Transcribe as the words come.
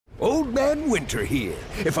Old Man Winter here.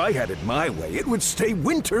 If I had it my way, it would stay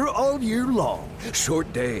winter all year long.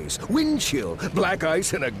 Short days, wind chill, black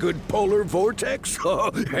ice, and a good polar vortex.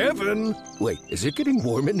 Oh, heaven! Wait, is it getting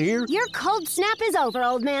warm in here? Your cold snap is over,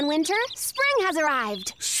 Old Man Winter. Spring has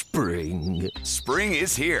arrived. Spring. Spring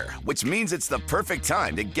is here, which means it's the perfect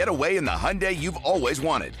time to get away in the Hyundai you've always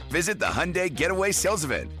wanted. Visit the Hyundai Getaway Sales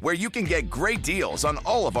Event, where you can get great deals on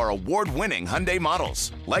all of our award-winning Hyundai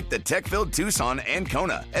models, like the tech-filled Tucson and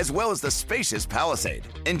Kona, as well as the spacious Palisade.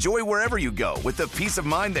 Enjoy wherever you go with the peace of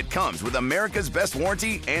mind that comes with America's best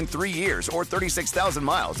warranty and 3 years or 36,000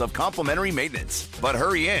 miles of complimentary maintenance. But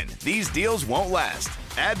hurry in, these deals won't last.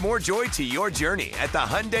 Add more joy to your journey at the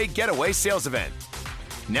Hyundai Getaway Sales Event.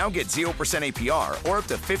 Now get 0% APR or up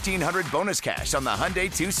to $1,500 bonus cash on the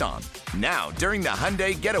Hyundai Tucson. Now, during the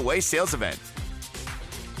Hyundai Getaway Sales Event.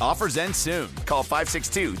 Offers end soon. Call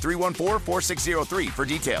 562-314-4603 for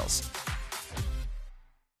details.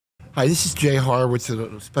 Hi, this is Jay Horowitz,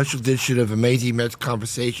 a special edition of Amazing Mets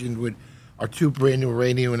Conversation with our two brand new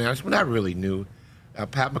radio announcers. Well, not really new.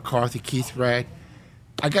 Pat McCarthy, Keith Raad.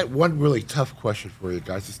 I got one really tough question for you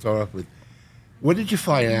guys to start off with. What did you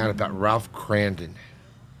find out about Ralph Crandon?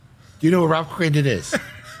 Do you know what Ralph Crandon is?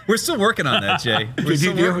 We're still working on that, Jay.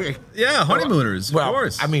 Yeah, honeymooners, of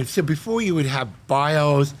course. I mean, so before you would have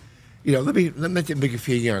bios, let me make you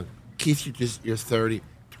feel young. Keith, you're 30,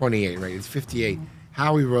 28, right? It's 58.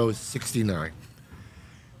 Howie Rose, 69.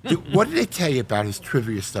 What did they tell you about his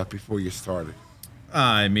trivia stuff before you started?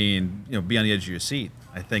 I mean, be on the edge of your seat,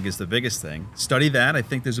 I think, is the biggest thing. Study that. I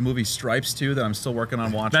think there's a movie, Stripes, too, that I'm still working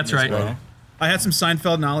on watching. That's right. As well. I had some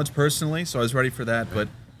Seinfeld knowledge personally, so I was ready for that, but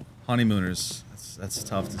honeymooners, that's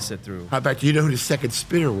tough to sit through. How about, do you know who the second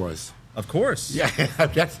spinner was? Of course. Yeah,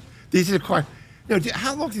 these are the questions.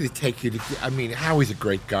 How long did it take you to, Howie's a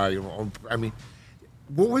great guy. I mean,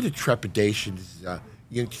 what were the trepidations,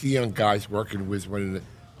 two young guys working with one of the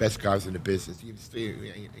best guys in the business?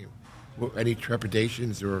 Any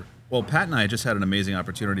trepidations or? Well, Pat and I just had an amazing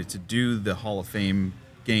opportunity to do the Hall of Fame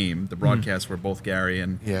game, the broadcast where both Gary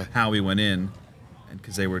and Howie went in, and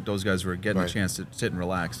because those guys were getting a chance to sit and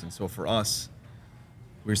relax. And so for us,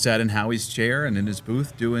 we sat in Howie's chair and in his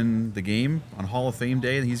booth doing the game on Hall of Fame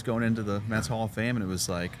day, and he's going into the Mets Hall of Fame, and it was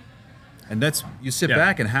like, and you sit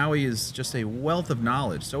back, and Howie is just a wealth of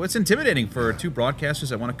knowledge. So it's intimidating for two broadcasters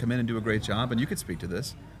that want to come in and do a great job, and you could speak to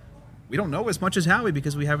this. We don't know as much as Howie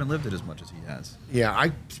because we haven't lived it as much as he has. Yeah,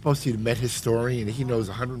 I'm supposed to be the Met historian, and he knows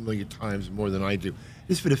 100 million times more than I do.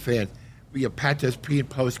 This is for the fans. Pat does pre- and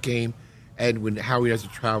post-game, and when Howie does the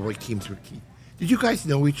travel, he keeps with Keith. Did you guys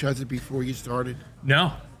know each other before you started?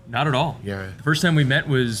 No, not at all. Yeah. The first time we met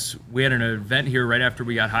was we had an event here right after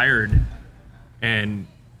we got hired, and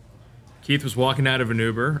Keith was walking out of an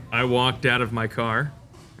Uber. I walked out of my car,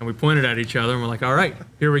 and we pointed at each other, and we're like, all right,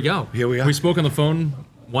 here we go. Here we are. We spoke on the phone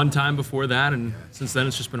one time before that, and since then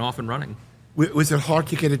it's just been off and running. Was it hard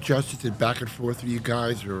to get adjusted to back and forth with you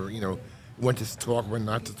guys, or, when to talk, when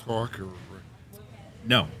not to talk? Or?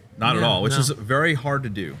 No, not at all, which is very hard to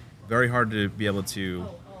do. Very hard to be able to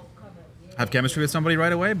have chemistry with somebody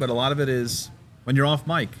right away, but a lot of it is when you're off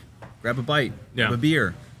mic, grab a bite, grab a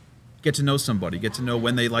beer, get to know somebody, get to know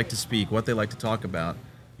when they like to speak, what they like to talk about.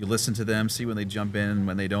 You listen to them, see when they jump in,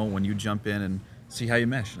 when they don't, when you jump in, and see how you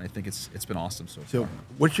mesh. And I think it's been awesome so far. So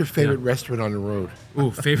what's your favorite restaurant on the road?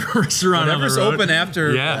 Ooh, favorite restaurant on the road? Whatever's open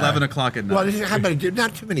after 11 o'clock at night. Well, how about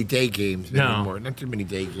not too many day games anymore. Not too many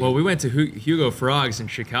day games. Well, we went to Hugo Frog's in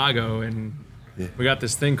Chicago, and we got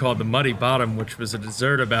this thing called the Muddy Bottom, which was a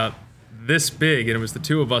dessert about this big, and it was the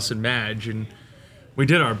two of us and Madge, and we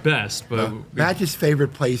did our best. But Madge's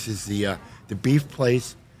favorite place is the beef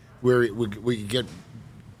place where you get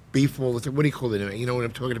beef all the time. What do you call it? You know what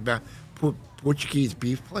I'm talking about? Portuguese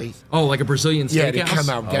beef place. Oh, like a Brazilian steakhouse? Yeah, they come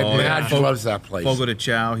out. Madge loves that place. Fogo de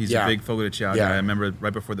Chao. He's a big Fogo de Chao guy. I remember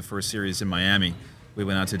right before the first series in Miami, we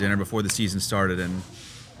went out to dinner before the season started, and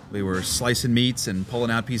we were slicing meats and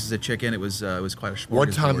pulling out pieces of chicken. It was quite a smorgasbord.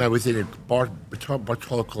 One time I was in it,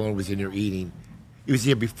 Bartolo Colon was in there eating. He was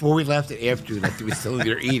here before we left and after we left. He was still in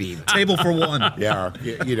there eating. Table for one. Yeah,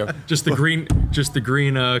 Just the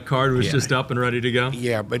green card was just up and ready to go.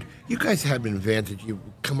 Yeah, but you guys have an advantage. You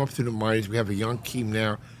come up through the minors. We have a young team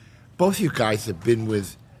now. Both of you guys have been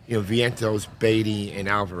with, Vientos, Beatty, and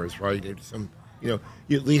Alvarez, right? And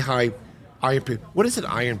Lehigh, Iron Pig. What does an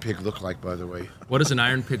Iron Pig look like, by the way? What does an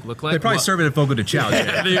Iron Pig look like? They probably serve it at Fogo de Chao.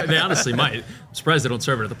 They honestly might. I'm surprised they don't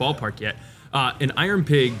serve it at the ballpark yet. An Iron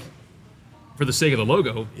Pig, for the sake of the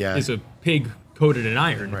logo, is a pig coated in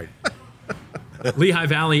iron. Right. Lehigh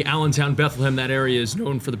Valley, Allentown, Bethlehem, that area is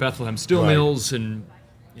known for the Bethlehem steel mills, and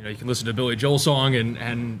you can listen to Billy Joel song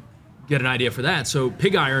and get an idea for that. So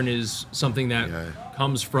pig iron is something that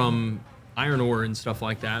comes from iron ore and stuff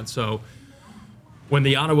like that. So when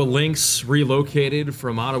the Ottawa Lynx relocated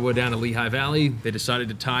from Ottawa down to Lehigh Valley, they decided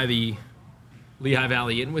to tie the Lehigh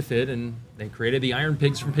Valley in with it, and they created the Iron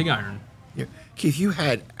Pigs from pig iron. Yeah. Keith, you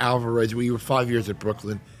had Alvarez, you were 5 years at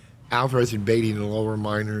Brooklyn, Alvarez and Beatty in the lower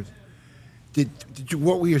minors.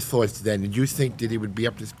 What were your thoughts then? Did you think that he would be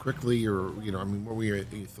up this quickly, or what were your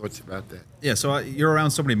thoughts about that? Yeah, so you're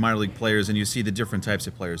around so many minor league players, and you see the different types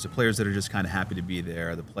of players. The players that are just kind of happy to be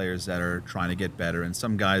there, the players that are trying to get better, and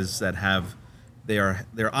some guys that have their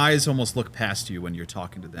eyes almost look past you when you're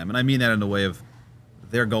talking to them. And I mean that in the way of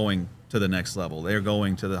they're going to the next level, they're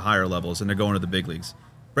going to the higher levels, and they're going to the big leagues.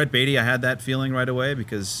 Brett Beatty, I had that feeling right away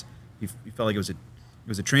because he felt like it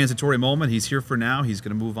was a transitory moment. He's here for now. He's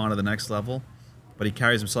going to move on to the next level, but he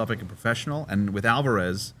carries himself like a professional. And with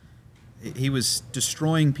Alvarez, he was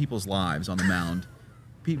destroying people's lives on the mound.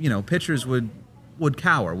 Pitchers would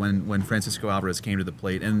cower when Francisco Alvarez came to the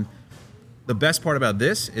plate. And the best part about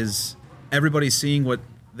this is everybody's seeing what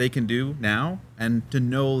they can do now, and to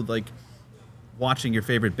know, like, watching your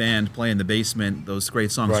favorite band play in the basement, those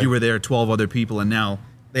great songs. Right. You were there, 12 other people, and now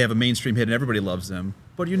they have a mainstream hit and everybody loves them.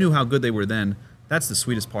 But you knew how good they were then. That's the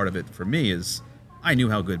sweetest part of it for me, is I knew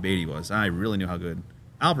how good Beatty was. I really knew how good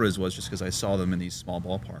Alvarez was just because I saw them in these small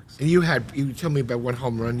ballparks. And you told me about one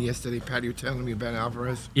home run yesterday, Pat. You were telling me about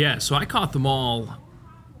Alvarez. Yeah, so I caught them all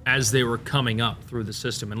as they were coming up through the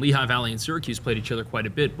system. And Lehigh Valley and Syracuse played each other quite a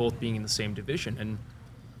bit, both being in the same division. And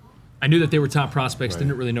I knew that they were top prospects,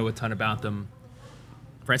 didn't really know a ton about them.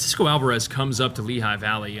 Francisco Alvarez comes up to Lehigh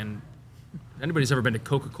Valley, and if anybody's ever been to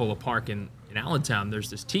Coca-Cola Park in Allentown,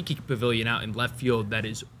 there's this tiki pavilion out in left field that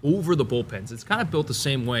is over the bullpens. It's kind of built the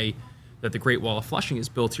same way that the Great Wall of Flushing is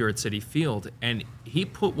built here at Citi Field. And he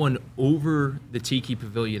put one over the tiki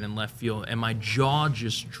pavilion in left field, and my jaw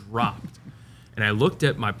just dropped. And I looked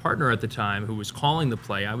at my partner at the time who was calling the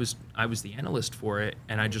play. I was the analyst for it,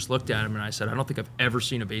 and I just looked at him and I said, I don't think I've ever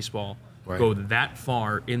seen a baseball go that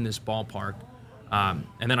far in this ballpark. And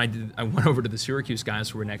then I went over to the Syracuse guys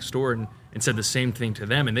who were next door and said the same thing to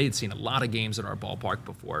them, and they had seen a lot of games at our ballpark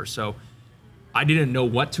before. So I didn't know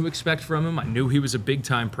what to expect from him. I knew he was a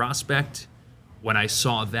big-time prospect. When I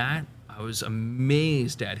saw that, I was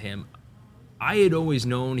amazed at him. I had always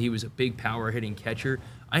known he was a big power-hitting catcher.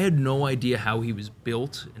 I had no idea how he was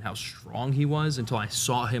built and how strong he was until I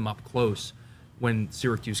saw him up close when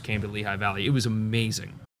Syracuse came to Lehigh Valley. It was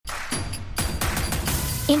amazing.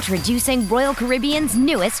 Introducing Royal Caribbean's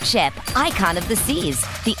newest ship, Icon of the Seas,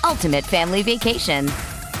 the ultimate family vacation.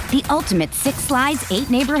 The ultimate 6 slides, 8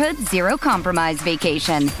 neighborhoods, 0 compromise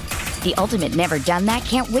vacation. The ultimate never done that,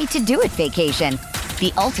 can't wait to do it vacation.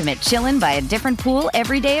 The ultimate chillin' by a different pool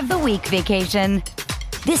every day of the week vacation.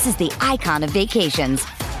 This is the Icon of Vacations.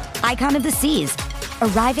 Icon of the Seas,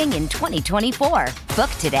 arriving in 2024. Book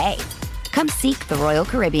today. Come seek the Royal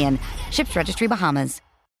Caribbean. Ships Registry, Bahamas.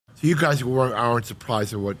 So you guys aren't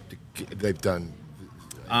surprised at what they've done,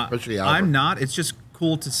 especially Albert. I'm not. It's just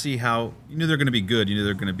cool to see how you knew they're going to be good. You knew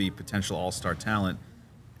they're going to be potential all-star talent.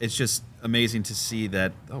 It's just amazing to see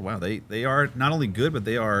that. Oh wow, they are not only good, but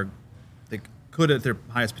they could at their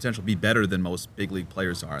highest potential be better than most big league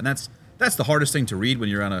players are, and that's the hardest thing to read when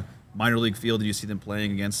you're on a minor league field and you see them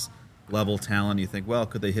playing against level talent. You think, well,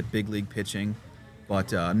 could they hit big league pitching?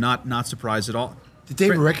 But not surprised at all. Did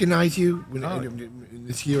they recognize you in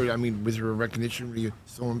this year? I mean, was there a recognition when you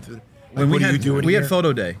saw them? We had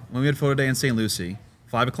photo day. When we had photo day in St. Lucie,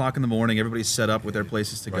 5 o'clock in the morning, everybody's set up with their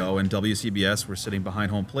places to go, and WCBS, we're sitting behind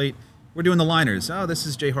home plate. We're doing the liners. Oh, this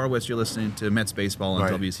is Jay Horwitz. You're listening to Mets baseball on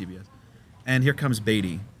WCBS. And here comes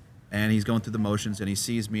Beatty, and he's going through the motions, and he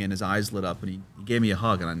sees me, and his eyes lit up, and he gave me a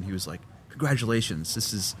hug, and he was like,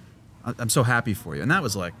 "Congratulations! I'm so happy for you." And that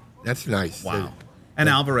was like, that's nice. Wow. And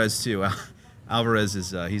Alvarez too. Alvarez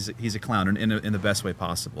is he's a clown in the best way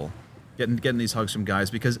possible, getting these hugs from guys,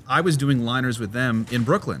 because I was doing liners with them in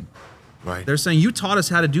Brooklyn. Right. They're saying, you taught us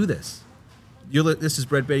how to do this. This is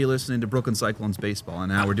Brett Beatty listening to Brooklyn Cyclones baseball,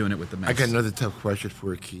 and now we're doing it with the Mets. I got another tough question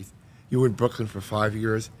for you, Keith. You were in Brooklyn for 5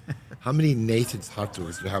 years. How many Nathan's hot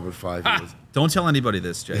dogs did you have in 5 years? Don't tell anybody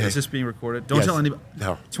this, Jay. Is this being recorded? Don't tell anybody.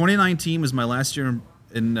 No. 2019 was my last year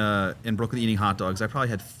in Brooklyn eating hot dogs. I probably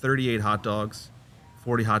had 38 hot dogs.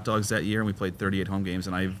 40 hot dogs that year, and we played 38 home games.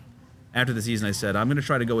 And after the season, I said, I'm going to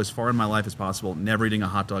try to go as far in my life as possible, never eating a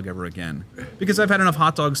hot dog ever again, because I've had enough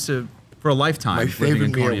hot dogs for a lifetime. My favorite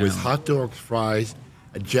meal was hot dogs, fries,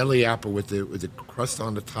 a jelly apple with the crust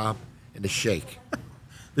on the top, and a shake.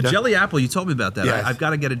 Jelly apple, you told me about that. Yes. I've got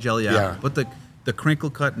to get a jelly apple. But the crinkle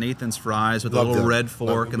cut Nathan's fries with a little red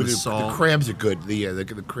fork and the salt. The crabs are good.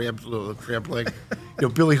 The crabs, little crab leg.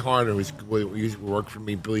 Billy Harner used to work for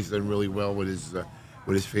me. Billy's done really well with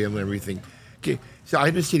his family and everything. Okay, so I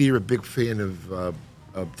understand you're a big fan of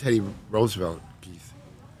Teddy Roosevelt, Keith.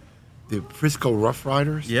 The Frisco Rough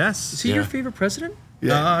Riders. Yes. Is he your favorite president?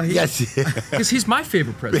 Yeah. Yes. Because he's my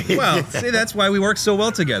favorite president. Well, see, that's why we work so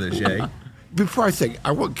well together, Jay. Before I say,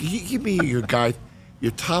 can you give me your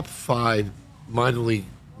top 5 minor league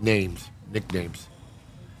nicknames?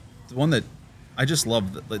 The one that I just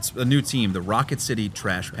love, it's a new team, the Rocket City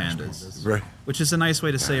Trash Pandas, Right. which is a nice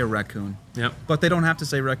way to say a raccoon. Yep. But they don't have to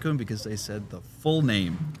say raccoon because they said the full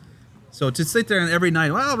name. So to sit there and every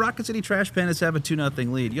night, well, Rocket City Trash Pandas have a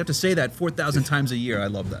 2-0 lead. You have to say that 4,000 times a year. I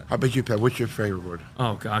love that. How about you, Pat? What's your favorite word?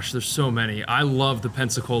 Oh gosh, there's so many. I love the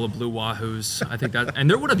Pensacola Blue Wahoos. I think that, and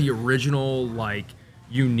they're one of the original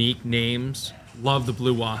unique names. Love the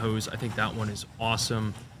Blue Wahoos. I think that one is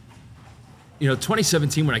awesome.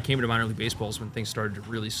 2017 when I came into minor league baseball is when things started to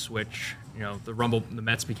really switch. The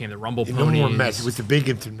Mets became the Rumble Ponies. No more Mets. It was the big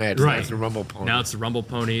into Mets. Right. Now it's the Rumble Ponies. Now it's the Rumble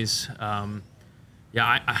Ponies.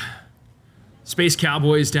 Space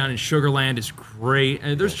Cowboys down in Sugarland is great,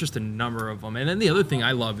 and there's just a number of them. And then the other thing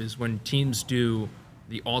I love is when teams do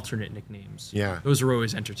the alternate nicknames. Yeah. Those are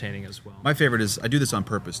always entertaining as well. My favorite is, I do this on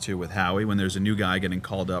purpose too with Howie, when there's a new guy getting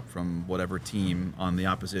called up from whatever team on the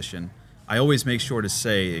opposition. I always make sure to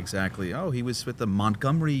say exactly, he was with the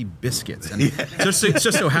Montgomery Biscuits. And just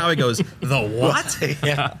so Howie goes, the what?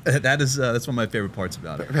 Yeah. That's one of my favorite parts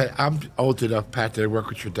about it. Pat, I'm old enough, Pat, that I worked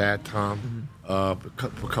with your dad, Tom, for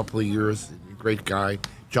a couple of years. Great guy,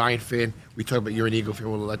 Giant fan. We talked about you're an Eagle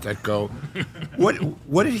fan. We'll let that go.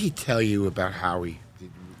 What did he tell you about Howie?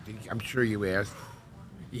 I'm sure you asked.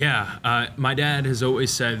 Yeah, my dad has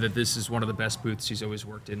always said that this is one of the best booths he's ever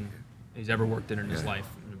worked in his life,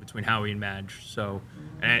 between Howie and Madge. So,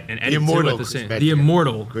 and the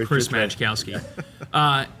immortal Chris Madgkowski.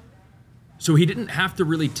 So he didn't have to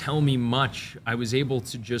really tell me much. I was able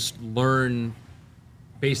to just learn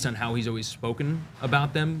based on how he's always spoken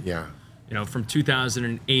about them. Yeah. From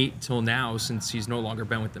 2008 till now, since he's no longer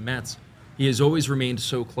been with the Mets, he has always remained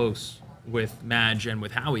so close with Madge and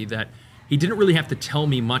with Howie that he didn't really have to tell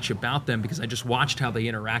me much about them because I just watched how they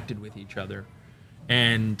interacted with each other.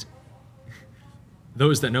 And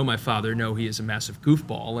those that know my father know he is a massive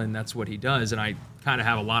goofball, and that's what he does. And I kind of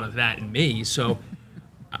have a lot of that in me. So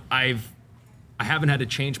I haven't had to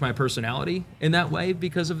change my personality in that way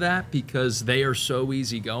because of that, because they are so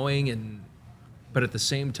easygoing but at the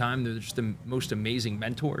same time, they're just the most amazing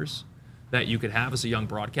mentors that you could have as a young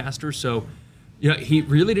broadcaster. So, he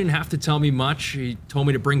really didn't have to tell me much. He told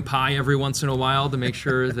me to bring pie every once in a while to make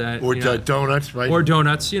sure that or donuts, right? Or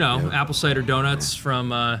donuts, apple cider donuts from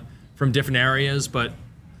different areas. But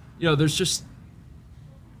there's just,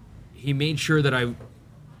 he made sure that I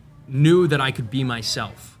knew that I could be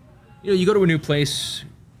myself. You go to a new place,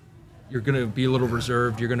 you're gonna be a little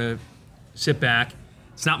reserved. You're gonna sit back.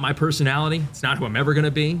 It's not my personality. It's not who I'm ever going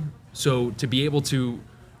to be. So to be able to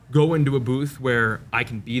go into a booth where I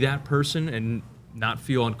can be that person and not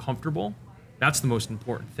feel uncomfortable, that's the most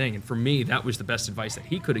important thing. And for me, that was the best advice that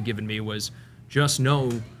he could have given me, was just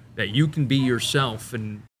know that you can be yourself.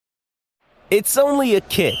 And it's only a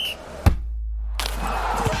kick,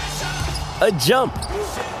 a jump,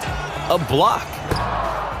 a block.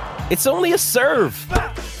 It's only a serve.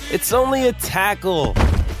 It's only a tackle,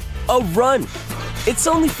 a run. It's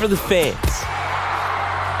only for the fans.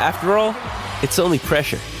 After all, it's only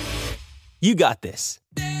pressure. You got this.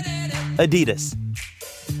 Adidas.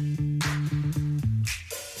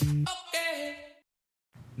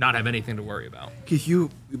 Not have anything to worry about. Because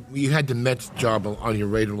you had the Mets job on your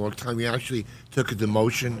radar a long time. You actually took a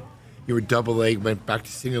demotion. You were Double-A, went back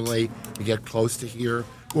to Single-A to get close to here.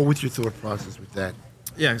 What was your thought process with that?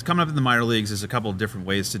 Yeah, it's coming up in the minor leagues. There's a couple of different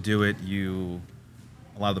ways to do it.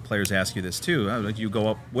 A lot of the players ask you this too. You go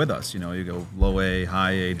up with us, you go low A,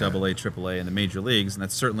 high A, Double-A, Triple-A in the major leagues, and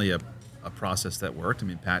that's certainly a process that worked. I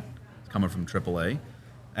mean, Pat coming from Triple-A,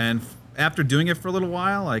 and after doing it for a little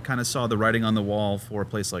while, I kind of saw the writing on the wall for a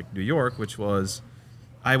place like New York, which was,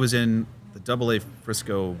 I was in the Double-A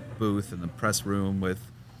Frisco booth in the press room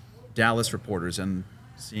with Dallas reporters and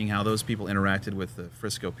seeing how those people interacted with the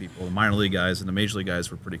Frisco people. The minor league guys and the major league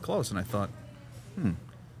guys were pretty close, and I thought, I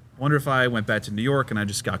wonder if I went back to New York and I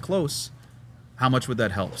just got close, how much would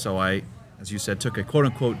that help? So I, as you said, took a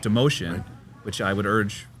quote-unquote demotion, right, which I would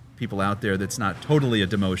urge people out there that's not totally a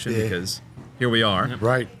demotion, because here we are.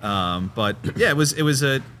 Right. But yeah, it was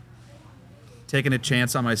taking a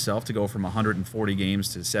chance on myself to go from 140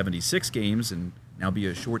 games to 76 games and now be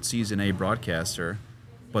a short season A broadcaster,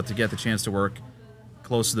 but to get the chance to work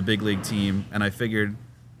close to the big league team. And I figured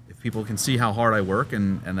if people can see how hard I work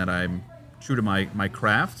and that I'm true to my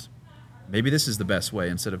craft, maybe this is the best way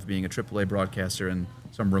instead of being a AAA broadcaster in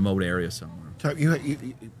some remote area somewhere. Tom,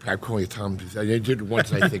 I'm calling you Tom. I did it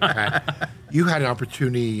once, I think, Pat. You had an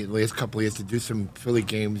opportunity the last couple of years to do some Philly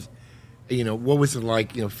games. What was it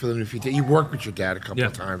like, filling in with your dad? You worked with your dad a couple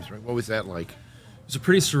of times, right? What was that like? It was a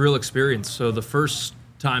pretty surreal experience. So the first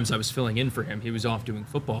times I was filling in for him, he was off doing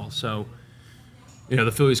football. So,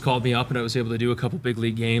 the Phillies called me up and I was able to do a couple big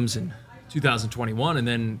league games in 2021. And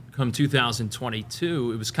then come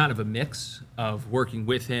 2022, it was kind of a mix of working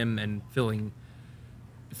with him and filling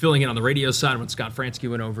in on the radio side when Scott Fransky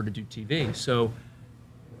went over to do TV. So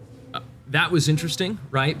that was interesting,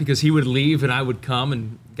 right? Because he would leave and I would come,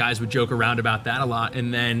 and guys would joke around about that a lot.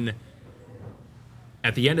 And then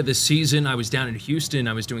at the end of the season, I was down in Houston.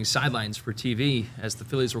 I was doing sidelines for TV as the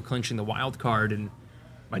Phillies were clinching the wild card, and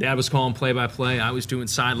my dad was calling play-by-play. I was doing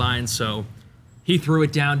sidelines, so he threw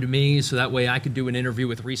it down to me so that way I could do an interview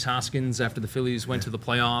with Rhys Hoskins after the Phillies went to the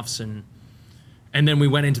playoffs, and then we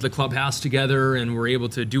went into the clubhouse together and were able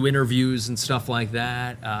to do interviews and stuff like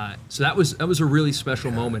that. So that was a really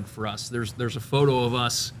special moment for us. There's a photo of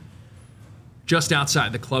us just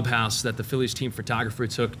outside the clubhouse that the Phillies team photographer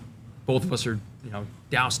took. Both of us are,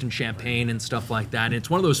 doused in champagne and stuff like that. And it's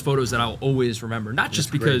one of those photos that I'll always remember, not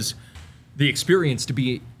just because the experience to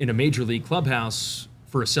be in a major league clubhouse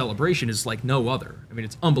for a celebration is like no other. I mean,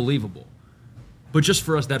 it's unbelievable. But just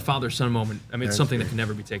for us, that father-son moment, it's something that can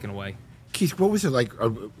never be taken away. Keith, what was it like go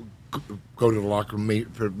to the locker room,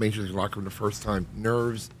 for major league locker room the first time?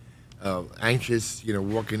 Nerves, anxious,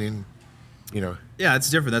 walking in, Yeah, it's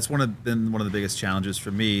different. That's been one of the biggest challenges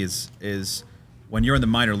for me is when you're in the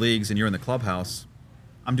minor leagues and you're in the clubhouse,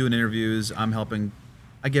 I'm doing interviews,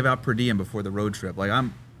 I give out per diem before the road trip. Like,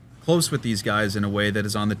 I'm close with these guys in a way that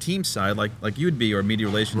is on the team side, like you'd be or media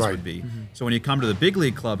relations would be. Mm-hmm. So when you come to the big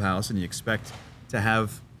league clubhouse and you expect to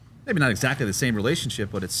have maybe not exactly the same relationship,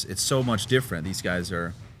 but it's so much different. These guys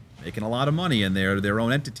are making a lot of money and they're their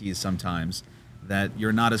own entities sometimes, that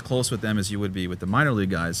you're not as close with them as you would be with the minor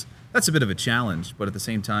league guys. That's a bit of a challenge, but at the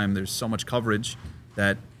same time, there's so much coverage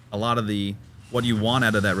that a lot of what you want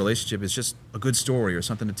out of that relationship is just a good story or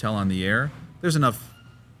something to tell on the air. There's enough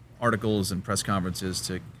articles and press conferences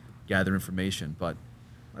to gather information, but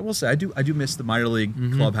I will say I do miss the minor league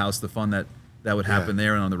clubhouse, the fun that would happen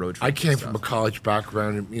there and on the road trip. I came from a college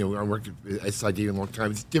background, and I worked at SID a long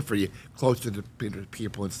time. It's different. You're closer to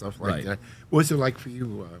people and stuff like that. What was it like for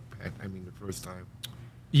you, Pat? The first time?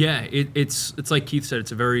 Yeah, it's like Keith said.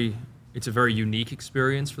 It's a very unique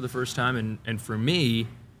experience for the first time, and for me,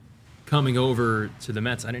 coming over to the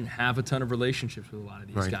Mets, I didn't have a ton of relationships with a lot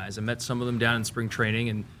of these guys. I met some of them down in spring training,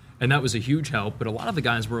 and that was a huge help. But a lot of the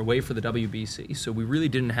guys were away for the WBC, so we really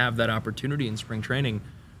didn't have that opportunity in spring training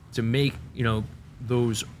to make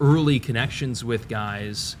those early connections with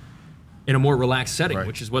guys in a more relaxed setting,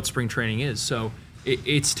 which is what spring training is. So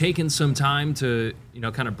it's taken some time to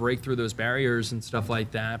kind of break through those barriers and stuff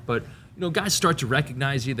like that. But guys start to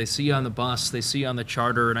recognize you. They see you on the bus, they see you on the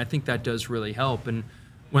charter, and I think that does really help. And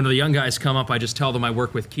when the young guys come up, I just tell them I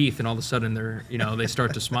work with Keith, and all of a sudden they're they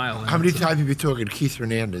start to smile. How many times have you talking to Keith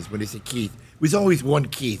Hernandez when they say Keith? It was always one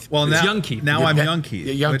Keith. Well, it's young Keith. Now I'm young Keith,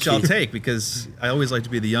 which I'll take because I always like to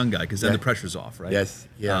be the young guy because then the pressure's off, right? Yes.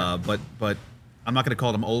 Yeah. But I'm not going to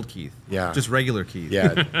call him old Keith. Yeah. Just regular Keith.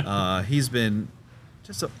 Yeah. He's been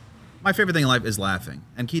just my favorite thing in life is laughing.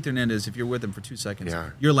 And Keith Hernandez, if you're with him for 2 seconds,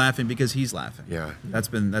 you're laughing because he's laughing. Yeah. That's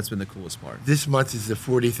been the coolest part. This month is the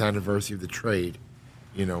 40th anniversary of the trade.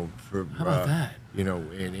 How about that?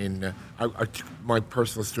 My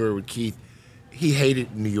personal story with Keith, he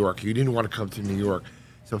hated New York. He didn't want to come to New York.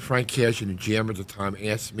 So Frank Cashin, the GM at the time,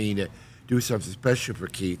 asked me to do something special for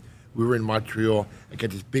Keith. We were in Montreal. I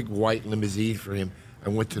got this big white limousine for him. I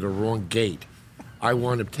went to the wrong gate. I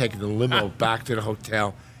wound up taking the limo back to the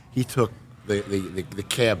hotel. He took the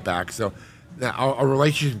cab back. So now our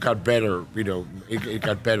relationship got better. It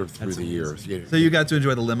got better through the years. So you got to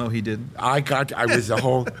enjoy the limo he did? I was the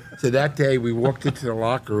whole. So that day we walked into the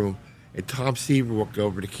locker room, and Tom Seaver walked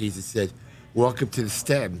over to Keith and said, "Welcome to the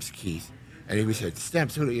Stems, Keith." And he said,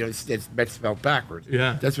 "Stems, it's Mets spelled backwards."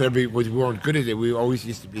 Yeah, that's what we weren't good at it. We always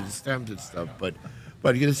used to be the Stems and stuff. But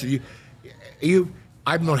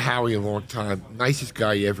I've known Howie a long time. Nicest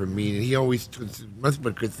guy you ever meet, and he always must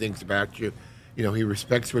have good things about you. He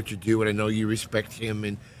respects what you do, and I know you respect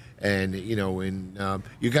him. And you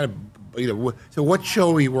got to. So what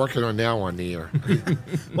show are you working on now on the air?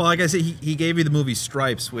 Well, like I said, he gave me the movie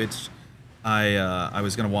Stripes, which I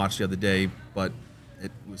was going to watch the other day, but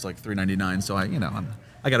it was like $3.99. So I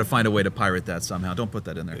got to find a way to pirate that somehow. Don't put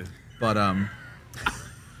that in there. But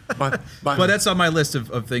but that's on my list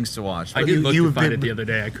of things to watch. I did look to find it the other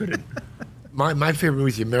day. I couldn't. My favorite movie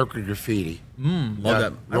is The American Graffiti. Love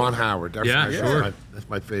that. Ron Howard. That's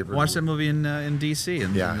my favorite. Watched that movie in D.C.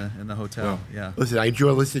 in the hotel. Yeah. Listen, I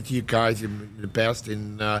enjoy listening to you guys in the best,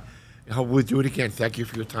 and I hope we'll do it again. Thank you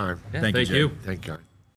for your time. Yeah, thank you. Thank God.